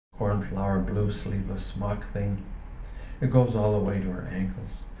cornflower blue sleeveless smock thing. It goes all the way to her ankles.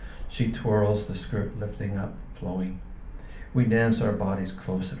 She twirls, the skirt lifting up, flowing. We dance our bodies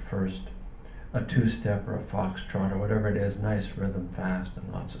close at first. A two-step or a foxtrot or whatever it is, nice rhythm, fast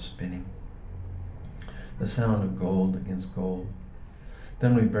and lots of spinning. The sound of gold against gold.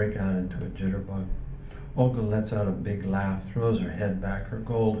 Then we break out into a jitterbug. Olga lets out a big laugh, throws her head back, her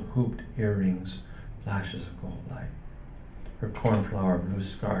gold hooped earrings, flashes of gold light. Her cornflower blue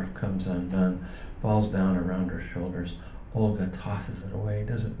scarf comes undone, falls down around her shoulders. Olga tosses it away,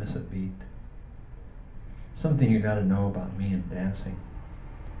 doesn't miss a beat. Something you gotta know about me and dancing.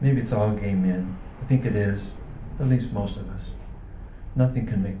 Maybe it's all gay men. I think it is, at least most of us. Nothing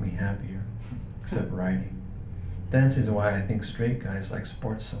can make me happier, except writing. Dancing is why I think straight guys like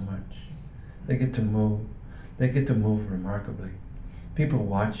sports so much. They get to move. They get to move remarkably. People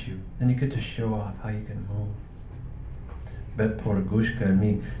watch you, and you get to show off how you can move. Bet Poragushka and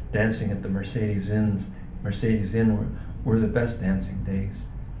me dancing at the Mercedes Inn were the best dancing days.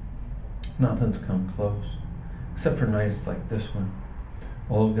 Nothing's come close, except for nights like this one.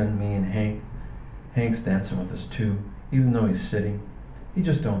 Olga and me and Hank. Hank's dancing with us too, even though he's sitting. He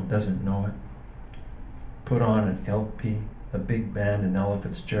just doesn't know it. Put on an LP, a big band, and Ella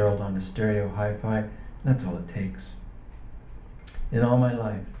Fitzgerald on a stereo hi-fi, and that's all it takes. In all my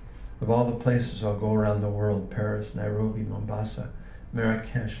life, of all the places I'll go around the world, Paris, Nairobi, Mombasa,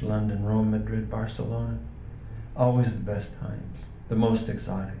 Marrakesh, London, Rome, Madrid, Barcelona, always the best times, the most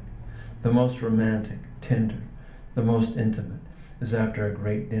exotic, the most romantic, tender, the most intimate, is after a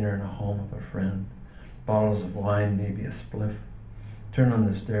great dinner in a home of a friend, bottles of wine, maybe a spliff. Turn on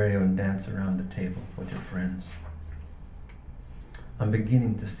the stereo and dance around the table with your friends. I'm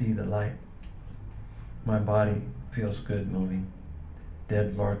beginning to see the light. My body feels good moving.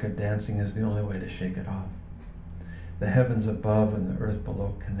 Dead Lorca dancing is the only way to shake it off. The heavens above and the earth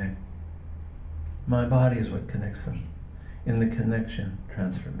below connect. My body is what connects them. In the connection,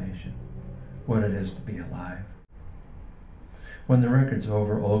 transformation. What it is to be alive. When the record's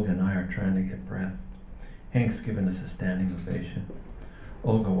over, Olga and I are trying to get breath. Hank's giving us a standing ovation.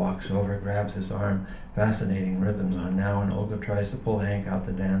 Olga walks over, grabs his arm, fascinating rhythms on now, and Olga tries to pull Hank out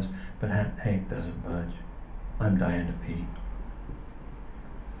to dance, but Hank doesn't budge. I'm dying to pee.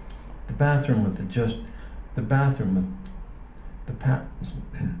 The bathroom with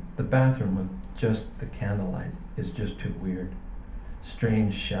just the candlelight is just too weird.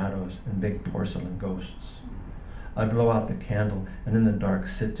 Strange shadows and big porcelain ghosts. I blow out the candle and in the dark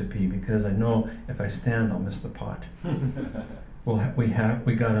sit to pee because I know if I stand I'll miss the pot. We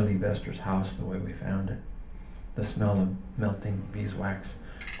gotta leave Esther's house the way we found it. The smell of melting beeswax,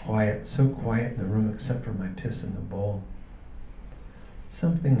 quiet, so quiet in the room except for my piss in the bowl.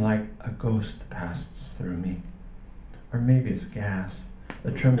 Something like a ghost passes through me. Or maybe it's gas,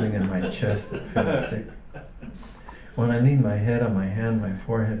 the trembling in my chest that feels sick. When I lean my head on my hand, my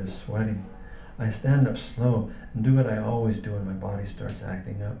forehead is sweating. I stand up slow and do what I always do when my body starts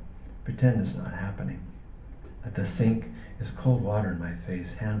acting up. Pretend it's not happening. At the sink is cold water in my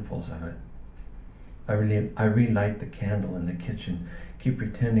face, handfuls of it. I relight the candle in the kitchen, keep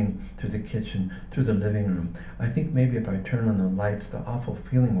pretending through the kitchen, through the living room. I think maybe if I turn on the lights, the awful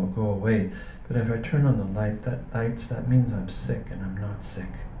feeling will go away. But if I turn on the lights, that means I'm sick, and I'm not sick.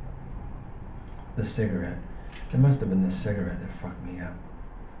 The cigarette. It must have been the cigarette that fucked me up.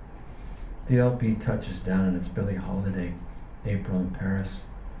 The LP touches down and it's Billie Holiday, April in Paris.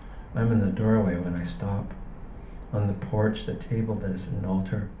 I'm in the doorway when I stop. On the porch, the table that is an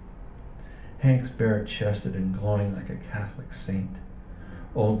altar. Hank's bare-chested and glowing like a Catholic saint.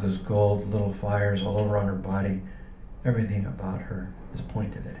 Olga's gold, little fires all over on her body. Everything about her is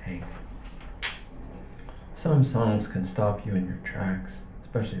pointed at Hank. Some songs can stop you in your tracks,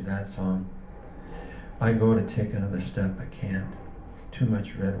 especially that song. I go to take another step, I can't. Too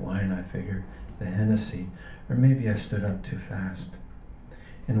much red wine, I figure, the Hennessy, or maybe I stood up too fast.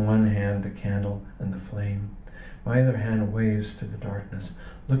 In one hand, the candle and the flame. My other hand waves through the darkness,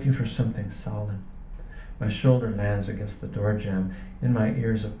 looking for something solid. My shoulder lands against the door jamb. In my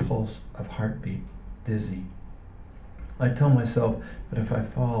ears, a pulse of heartbeat, dizzy. I tell myself that if I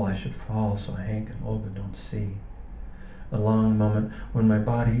fall, I should fall so Hank and Olga don't see. A long moment when my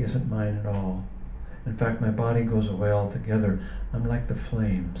body isn't mine at all. In fact, my body goes away altogether. I'm like the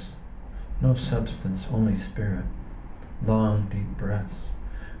flames. No substance, only spirit. Long, deep breaths.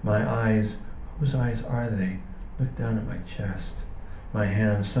 My eyes, whose eyes are they? Look down at my chest. My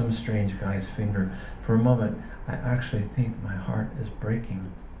hand, some strange guy's finger. For a moment, I actually think my heart is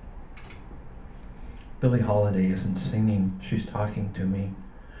breaking. Billie Holiday isn't singing, she's talking to me.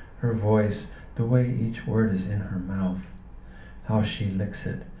 Her voice, the way each word is in her mouth. How she licks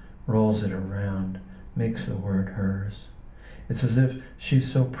it, rolls it around, makes the word hers. It's as if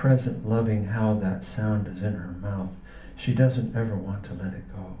she's so present, loving how that sound is in her mouth. She doesn't ever want to let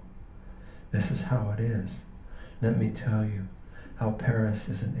it go. This is how it is. Let me tell you how Paris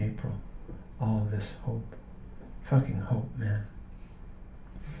is in April. All this hope. Fucking hope, man.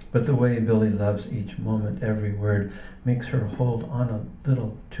 But the way Billy loves each moment, every word, makes her hold on a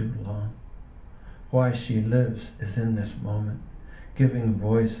little too long. Why she lives is in this moment, giving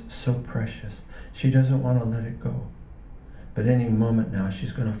voice so precious. She doesn't want to let it go. But any moment now,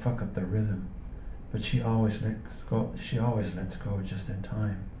 she's going to fuck up the rhythm. But she always lets go. She always lets go just in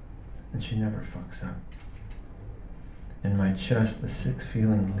time, and she never fucks up. In my chest, the sick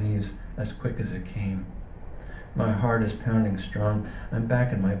feeling leaves as quick as it came. My heart is pounding strong. I'm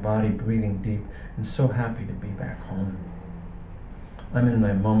back in my body, breathing deep, and so happy to be back home. I'm in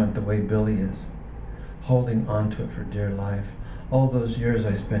my moment the way Billy is, holding on to it for dear life. All those years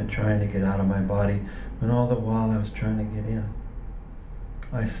I spent trying to get out of my body, when all the while I was trying to get in.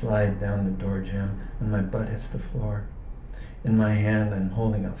 I slide down the door jamb, and my butt hits the floor. In my hand, I'm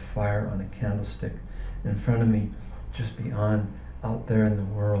holding a fire on a candlestick. In front of me, just beyond, out there in the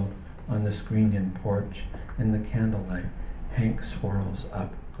world, on the screened-in porch, in the candlelight, Hank swirls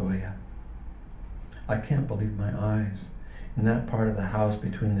up Goya. I can't believe my eyes. In that part of the house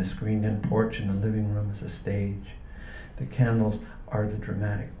between the screened-in porch and the living room is a stage. The candles are the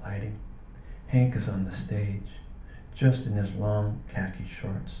dramatic lighting. Hank is on the stage, just in his long khaki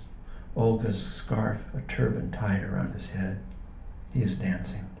shorts. Olga's scarf, a turban tied around his head. He is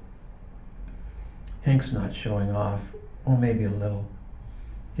dancing. Hank's not showing off, or maybe a little.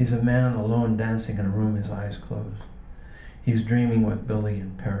 He's a man alone dancing in a room, his eyes closed. He's dreaming with Billy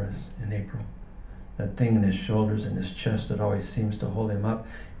in Paris in April. That thing in his shoulders and his chest that always seems to hold him up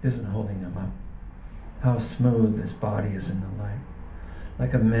isn't holding him up. How smooth his body is in the light.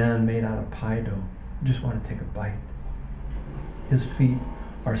 Like a man made out of pie dough. You just want to take a bite. His feet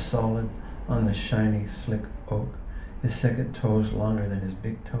are solid on the shiny, slick oak. His second toes longer than his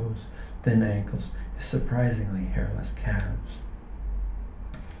big toes. Thin ankles. His surprisingly hairless calves.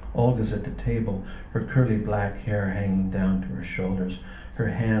 Olga's at the table, her curly black hair hanging down to her shoulders. Her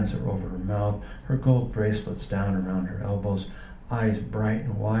hands are over her mouth, her gold bracelets down around her elbows, eyes bright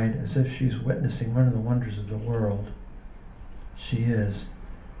and wide as if she's witnessing one of the wonders of the world. She is.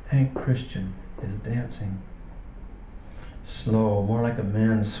 Hank Christian is dancing. Slow, more like a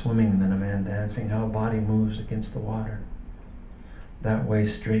man swimming than a man dancing, how a body moves against the water. That way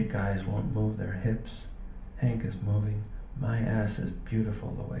straight guys won't move their hips. Hank is moving. My ass is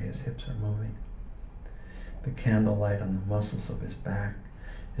beautiful the way his hips are moving. The candlelight on the muscles of his back,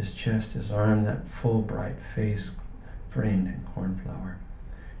 his chest, his arm, that full bright face framed in cornflower.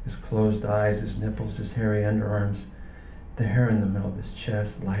 His closed eyes, his nipples, his hairy underarms, the hair in the middle of his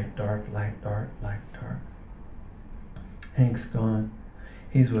chest, light, dark, light, dark, light, dark. Hank's gone.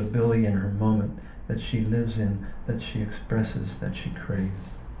 He's with Billy in her moment that she lives in, that she expresses, that she craves.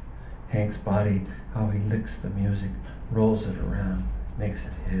 Hank's body, how he licks the music, rolls it around, makes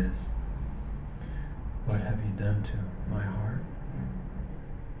it his. What have you done to my heart?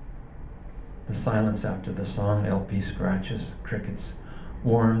 The silence after the song, LP scratches, crickets.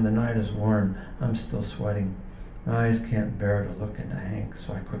 Warm, the night is warm, I'm still sweating. My eyes can't bear to look into Hank,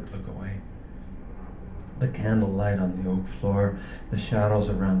 so I quick look away. The candlelight on the oak floor, the shadows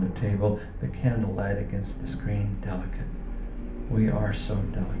around the table, the candlelight against the screen, delicate. We are so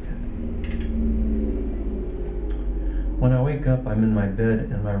delicate. When I wake up, I'm in my bed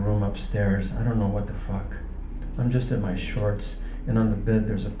in my room upstairs. I don't know what the fuck. I'm just in my shorts, and on the bed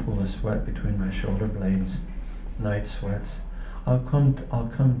there's a pool of sweat between my shoulder blades. Night sweats. I'll come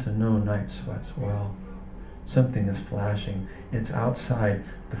to know night sweats well. Something is flashing. It's outside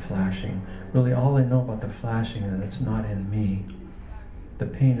the flashing. Really, all I know about the flashing is that it's not in me. The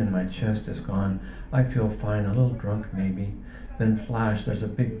pain in my chest is gone. I feel fine, a little drunk maybe. Then flash, there's a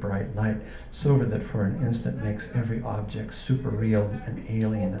big bright light, silver that for an instant makes every object super real and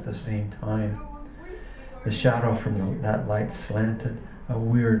alien at the same time. The shadow from that light slanted, a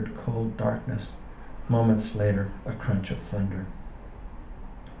weird cold darkness. Moments later, a crunch of thunder.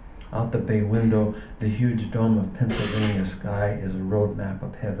 Out the bay window, the huge dome of Pennsylvania sky is a road map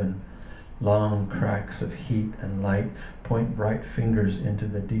of heaven. Long cracks of heat and light point bright fingers into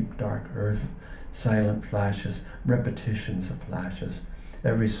the deep dark earth. Silent flashes, repetitions of flashes.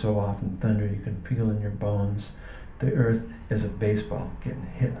 Every so often thunder you can feel in your bones. The earth is a baseball getting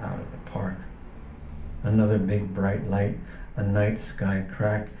hit out of the park. Another big bright light, a night sky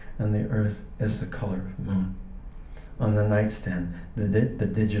crack, and the earth is the color of moon. On the nightstand, the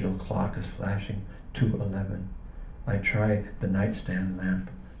digital clock is flashing 2:11. I try the nightstand lamp.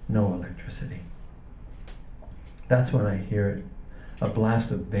 No electricity. That's when I hear it, a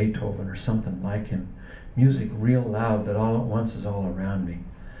blast of Beethoven or something like him, music real loud that all at once is all around me.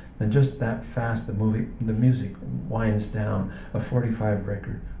 Then just that fast the music winds down, a 45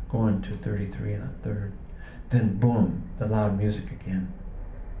 record going to 33 1/3. Then boom, the loud music again.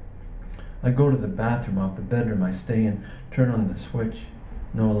 I go to the bathroom off the bedroom I stay in, turn on the switch.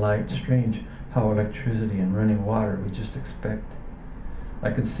 No light, strange how electricity and running water we just expect.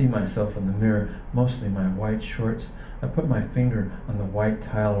 I can see myself in the mirror, mostly my white shorts. I put my finger on the white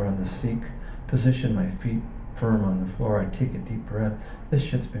tile around the sink, position my feet firm on the floor. I take a deep breath. This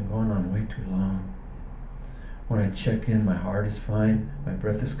shit's been going on way too long. When I check in, my heart is fine. My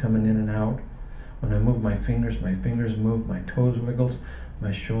breath is coming in and out. When I move my fingers move, my toes wiggles,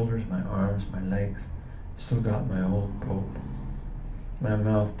 my shoulders, my arms, my legs. Still got my old pope. My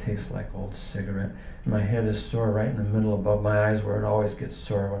mouth tastes like old cigarette. And my head is sore right in the middle above my eyes where it always gets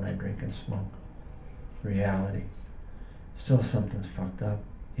sore when I drink and smoke. Reality. Still something's fucked up,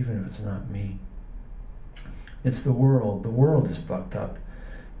 even if it's not me. It's the world. The world is fucked up.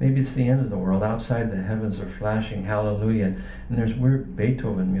 Maybe it's the end of the world. Outside the heavens are flashing hallelujah, and there's weird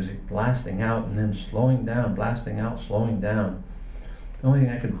Beethoven music blasting out and then slowing down, blasting out, slowing down. The only thing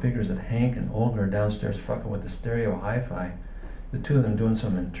I can figure is that Hank and Olga are downstairs fucking with the stereo hi-fi. The two of them doing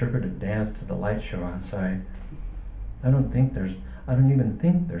some interpretive dance to the light show outside. I don't even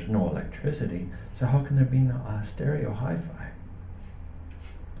think there's no electricity, so how can there be no stereo hi-fi?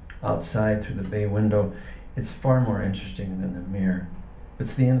 Outside through the bay window, it's far more interesting than the mirror. If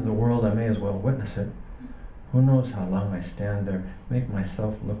it's the end of the world, I may as well witness it. Who knows how long I stand there, make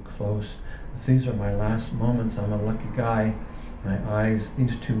myself look close. If these are my last moments, I'm a lucky guy. My eyes,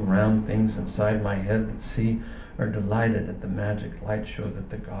 these two round things inside my head that see, are delighted at the magic light show that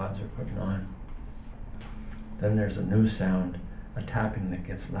the gods are putting on. Then there's a new sound, a tapping that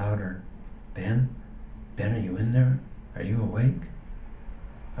gets louder. Ben? Ben, are you in there? Are you awake?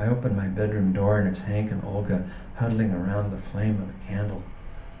 I open my bedroom door and it's Hank and Olga huddling around the flame of a candle.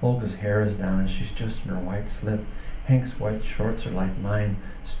 Olga's hair is down and she's just in her white slip. Hank's white shorts are like mine,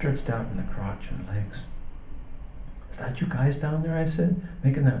 stretched out in the crotch and legs. Is that you guys down there, I said,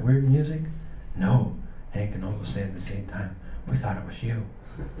 making that weird music? No, Hank and Olga say at the same time. We thought it was you.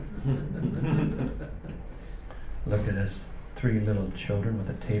 Look at us, three little children with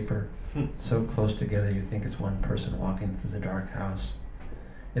a taper, so close together you think it's one person walking through the dark house.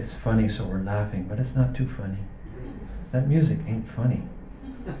 It's funny, so we're laughing, but it's not too funny. That music ain't funny.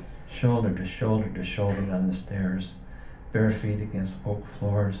 Shoulder to shoulder to shoulder down the stairs, bare feet against oak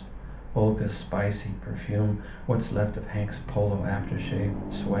floors, Olga's spicy perfume, what's left of Hank's polo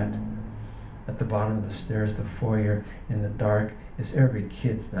aftershave, sweat. At the bottom of the stairs, the foyer in the dark is every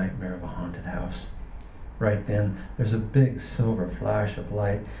kid's nightmare of a haunted house. Right then, there's a big silver flash of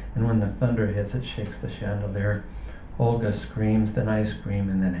light, and when the thunder hits, it shakes the chandelier. Olga screams, then I scream,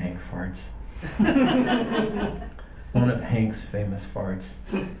 and then Hank farts. One of Hank's famous farts.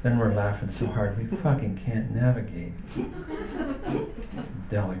 Then we're laughing so hard we fucking can't navigate.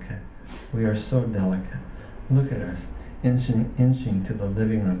 Delicate. We are so delicate. Look at us, inching to the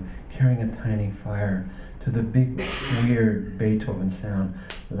living room, carrying a tiny fire, to the big, weird Beethoven sound,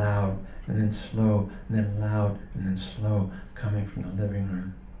 loud, and then slow, and then loud, and then slow, coming from the living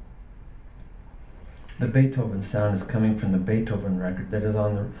room. The Beethoven sound is coming from the Beethoven record that is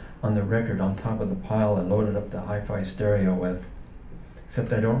on the record on top of the pile I loaded up the hi-fi stereo with.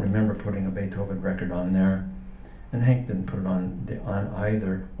 Except I don't remember putting a Beethoven record on there. And Hank didn't put it on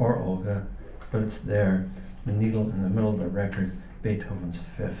either, or Olga, but it's there, the needle in the middle of the record, Beethoven's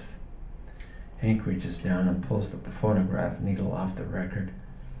Fifth. Hank reaches down and pulls the phonograph needle off the record.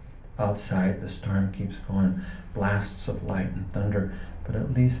 Outside, the storm keeps going, blasts of light and thunder, but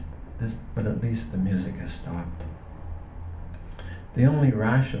at least the music has stopped. The only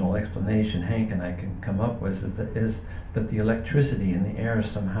rational explanation Hank and I can come up with is that the electricity in the air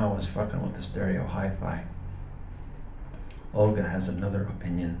somehow is fucking with the stereo hi-fi. Olga has another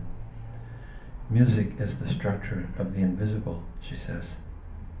opinion. Music is the structure of the invisible, she says.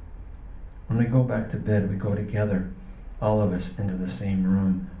 When we go back to bed, we go together, all of us into the same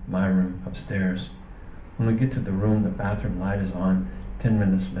room, my room upstairs. When we get to the room, the bathroom light is on. 10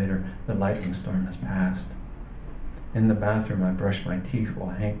 minutes later, the lightning storm has passed. In the bathroom, I brush my teeth while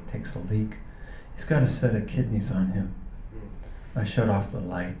Hank takes a leak. He's got a set of kidneys on him. I shut off the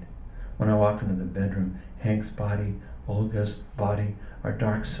light. When I walk into the bedroom, Hank's body, Olga's body are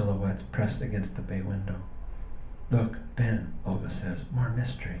dark silhouettes pressed against the bay window. Look, Ben, Olga says, more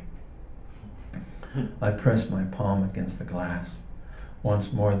mystery. I press my palm against the glass.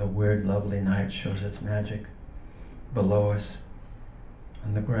 Once more, the weird, lovely night shows its magic. Below us,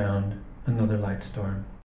 on the ground, another light storm.